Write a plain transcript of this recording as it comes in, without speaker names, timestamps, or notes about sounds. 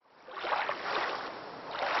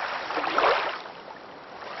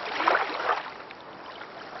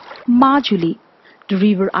Majuli, the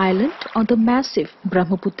river island on the massive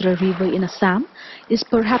Brahmaputra River in Assam, is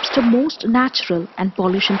perhaps the most natural and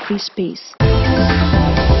pollution-free space.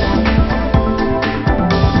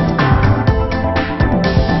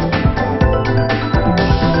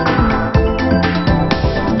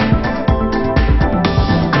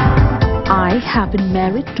 I have been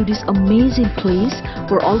married to this amazing place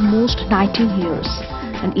for almost 19 years,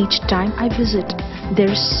 and each time I visit,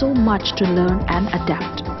 there is so much to learn and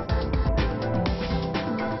adapt.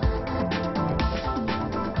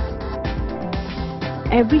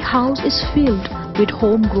 Every house is filled with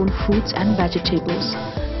homegrown fruits and vegetables,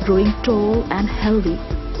 growing tall and healthy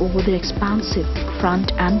over their expansive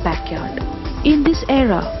front and backyard. In this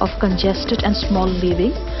era of congested and small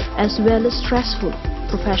living, as well as stressful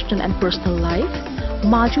professional and personal life,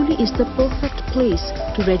 Majuli is the perfect place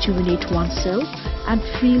to rejuvenate oneself and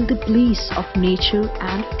feel the bliss of nature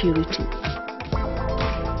and purity.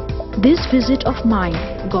 This visit of mine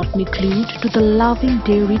got me glued to the loving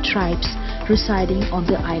dairy tribes residing on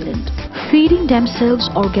the island. Feeding themselves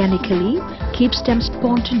organically keeps them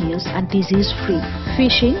spontaneous and disease-free.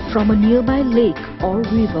 Fishing from a nearby lake or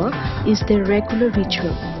river is their regular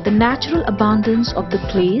ritual. The natural abundance of the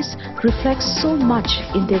place reflects so much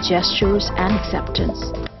in their gestures and acceptance.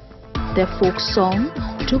 Their folk song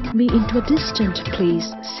took me into a distant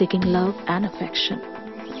place seeking love and affection.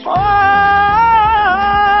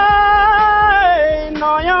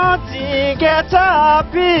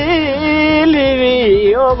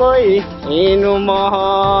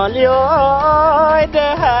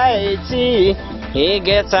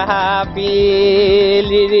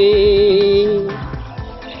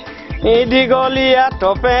 Idigolia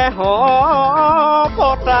tope ho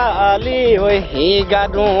potali oi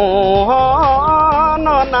higadu ho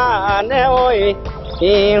nona ne oi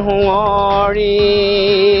ihori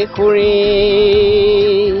kuri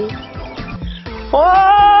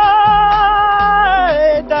oi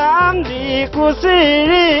damdi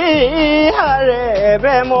kusiri hare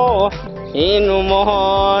bemo inu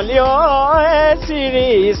moholio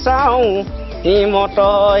esiri sau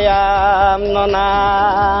imotoyam nona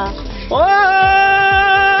oi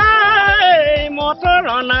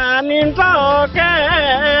motorona nintoke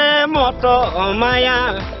moto maya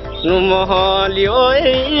numoholio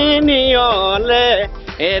niole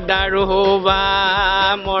edaruba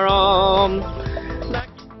morom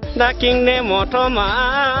daking ne motoma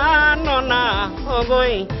nona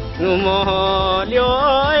ogoi numoholio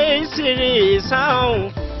siri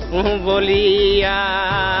sau bolia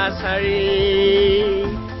sari.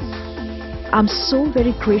 I'm so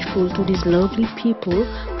very grateful to these lovely people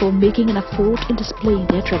for making an effort in displaying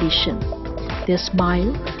their tradition. Their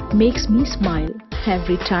smile makes me smile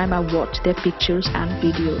every time I watch their pictures and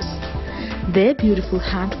videos. Their beautiful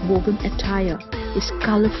hand-woven attire is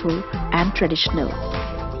colorful and traditional.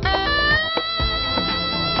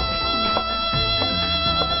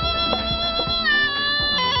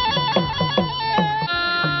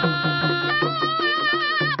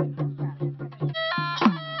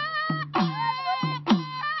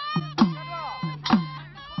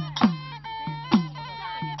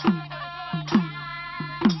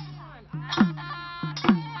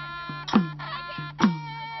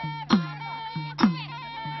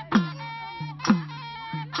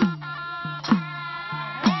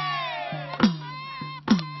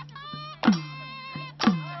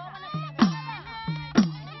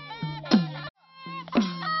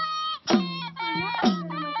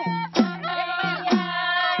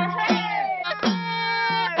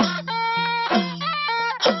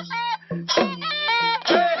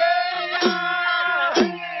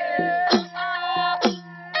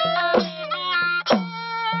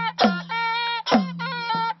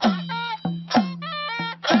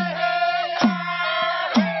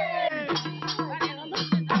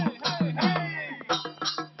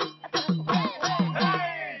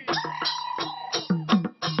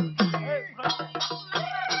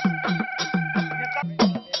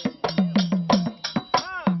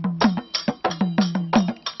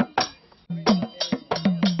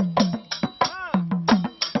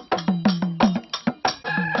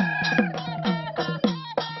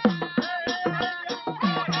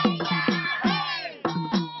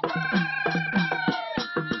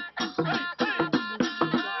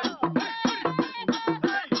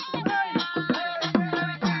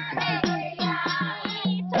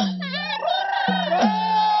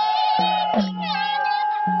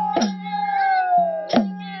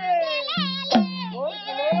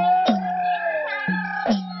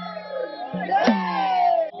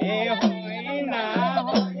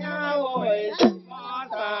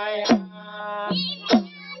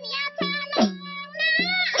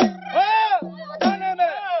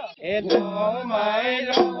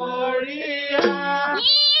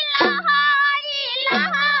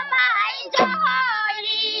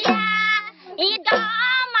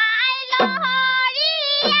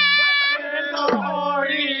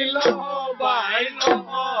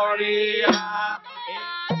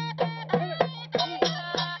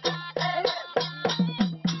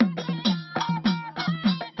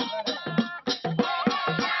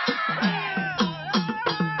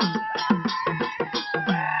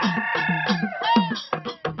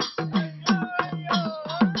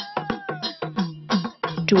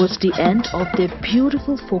 Towards the end of their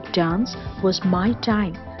beautiful folk dance was my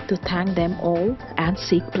time to thank them all and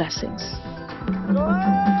seek blessings.